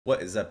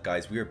What is up,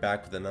 guys? We are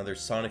back with another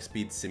Sonic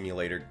Speed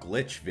Simulator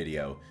glitch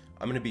video.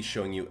 I'm going to be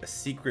showing you a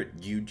secret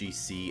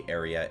UGC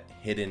area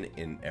hidden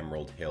in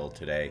Emerald Hill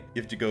today.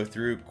 You have to go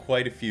through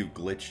quite a few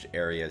glitched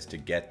areas to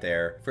get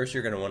there. First,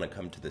 you're going to want to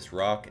come to this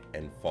rock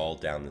and fall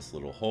down this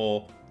little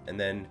hole. And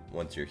then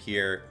once you're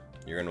here,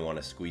 you're going to want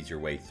to squeeze your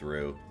way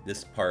through.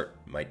 This part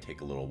might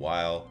take a little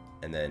while,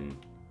 and then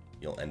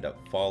you'll end up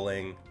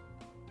falling.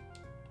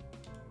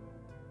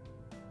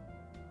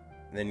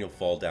 And then you'll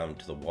fall down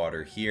to the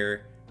water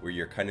here, where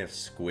you're kind of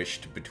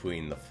squished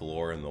between the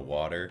floor and the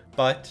water.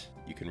 But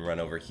you can run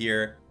over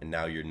here, and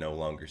now you're no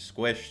longer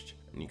squished,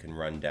 and you can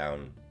run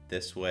down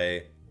this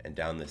way and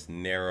down this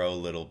narrow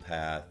little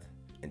path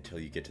until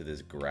you get to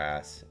this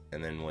grass.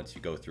 And then once you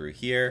go through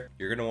here,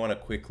 you're gonna wanna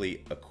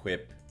quickly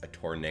equip a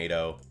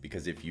tornado,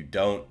 because if you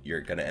don't,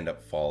 you're gonna end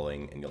up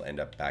falling and you'll end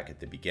up back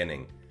at the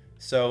beginning.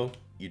 So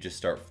you just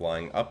start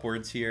flying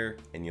upwards here,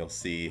 and you'll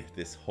see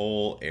this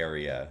whole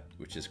area,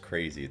 which is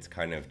crazy. It's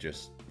kind of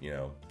just, you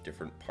know,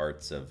 different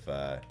parts of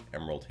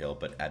Emerald Hill,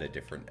 but at a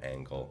different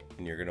angle.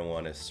 And you're gonna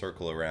wanna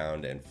circle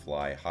around and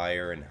fly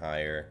higher and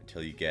higher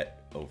until you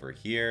get over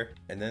here.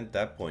 And then at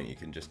that point, you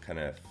can just kind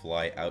of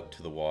fly out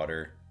to the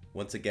water.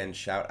 Once again,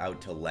 shout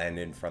out to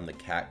Landon from the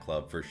Cat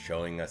Club for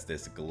showing us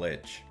this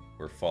glitch.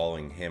 We're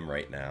following him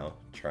right now,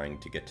 trying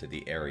to get to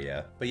the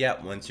area. But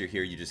yeah, once you're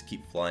here, you just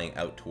keep flying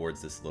out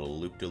towards this little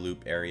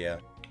loop-de-loop area.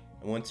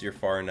 And once you're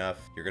far enough,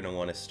 you're gonna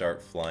wanna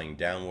start flying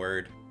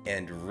downward.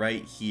 And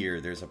right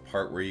here, there's a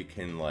part where you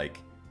can like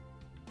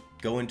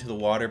go into the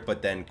water,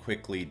 but then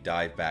quickly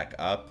dive back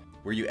up,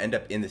 where you end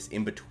up in this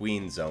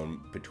in-between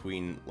zone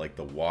between like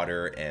the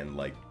water and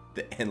like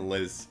the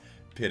endless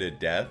pit of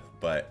death.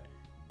 But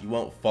you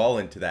won't fall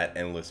into that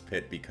endless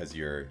pit because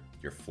you're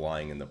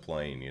flying in the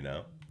plane, you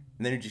know?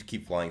 And then you just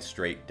keep flying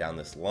straight down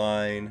this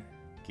line,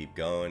 keep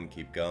going,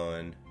 keep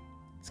going.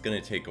 It's gonna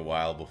take a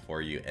while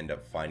before you end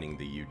up finding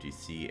the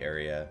UGC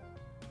area.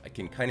 I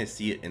can kind of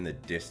see it in the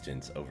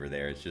distance over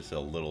there. It's just a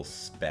little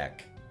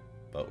speck,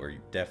 but we're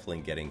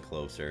definitely getting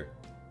closer.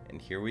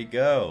 And here we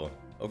go.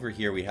 Over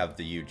here we have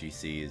the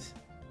UGCs.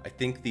 I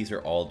think these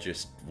are all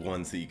just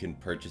ones that you can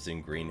purchase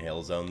in Green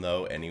Hill Zone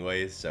though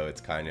anyways, so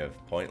it's kind of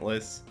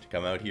pointless to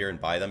come out here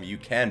and buy them. You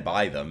can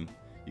buy them.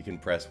 You can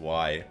press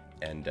Y,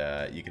 and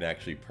you can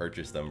actually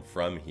purchase them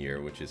from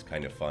here, which is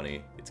kind of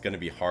funny. It's gonna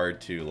be hard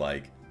to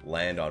like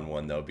land on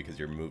one though, because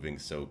you're moving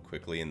so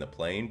quickly in the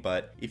plane,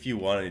 but if you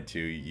wanted to,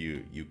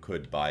 you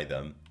could buy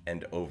them.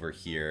 And over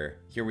here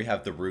we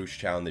have the Rouge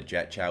Chow and the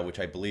Jet Chow, which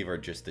I believe are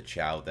just the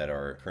Chow that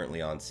are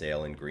currently on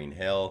sale in Green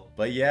Hill.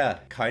 But yeah,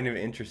 kind of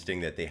interesting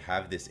that they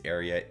have this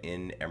area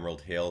in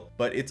Emerald Hill,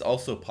 but it's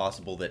also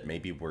possible that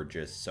maybe we're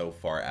just so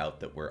far out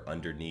that we're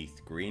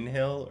underneath Green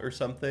Hill or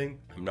something.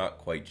 I'm not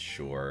quite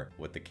sure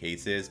what the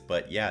case is,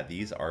 but yeah,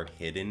 these are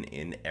hidden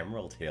in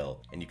Emerald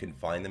Hill, and you can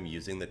find them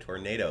using the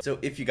tornado. So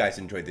if you guys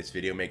enjoyed this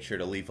video, make sure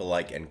to leave a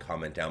like and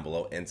comment down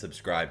below, and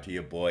subscribe to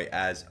your boy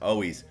as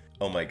always.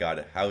 Oh my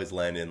god, how is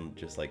Landon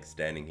just like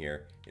standing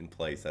here in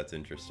place? That's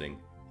interesting.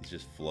 He's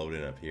just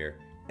floating up here.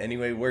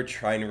 Anyway, we're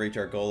trying to reach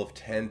our goal of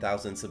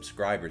 10,000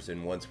 subscribers,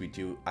 and once we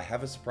do, I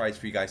have a surprise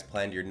for you guys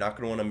planned. You're not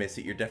going to want to miss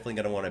it. You're definitely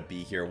going to want to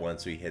be here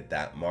once we hit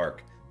that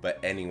mark. But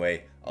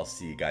anyway, I'll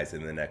see you guys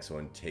in the next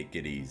one. Take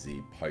it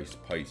easy. Peace,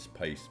 peace,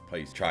 peace,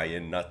 peace.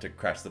 Trying not to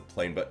crash the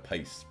plane, but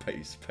peace,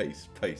 peace, peace, peace.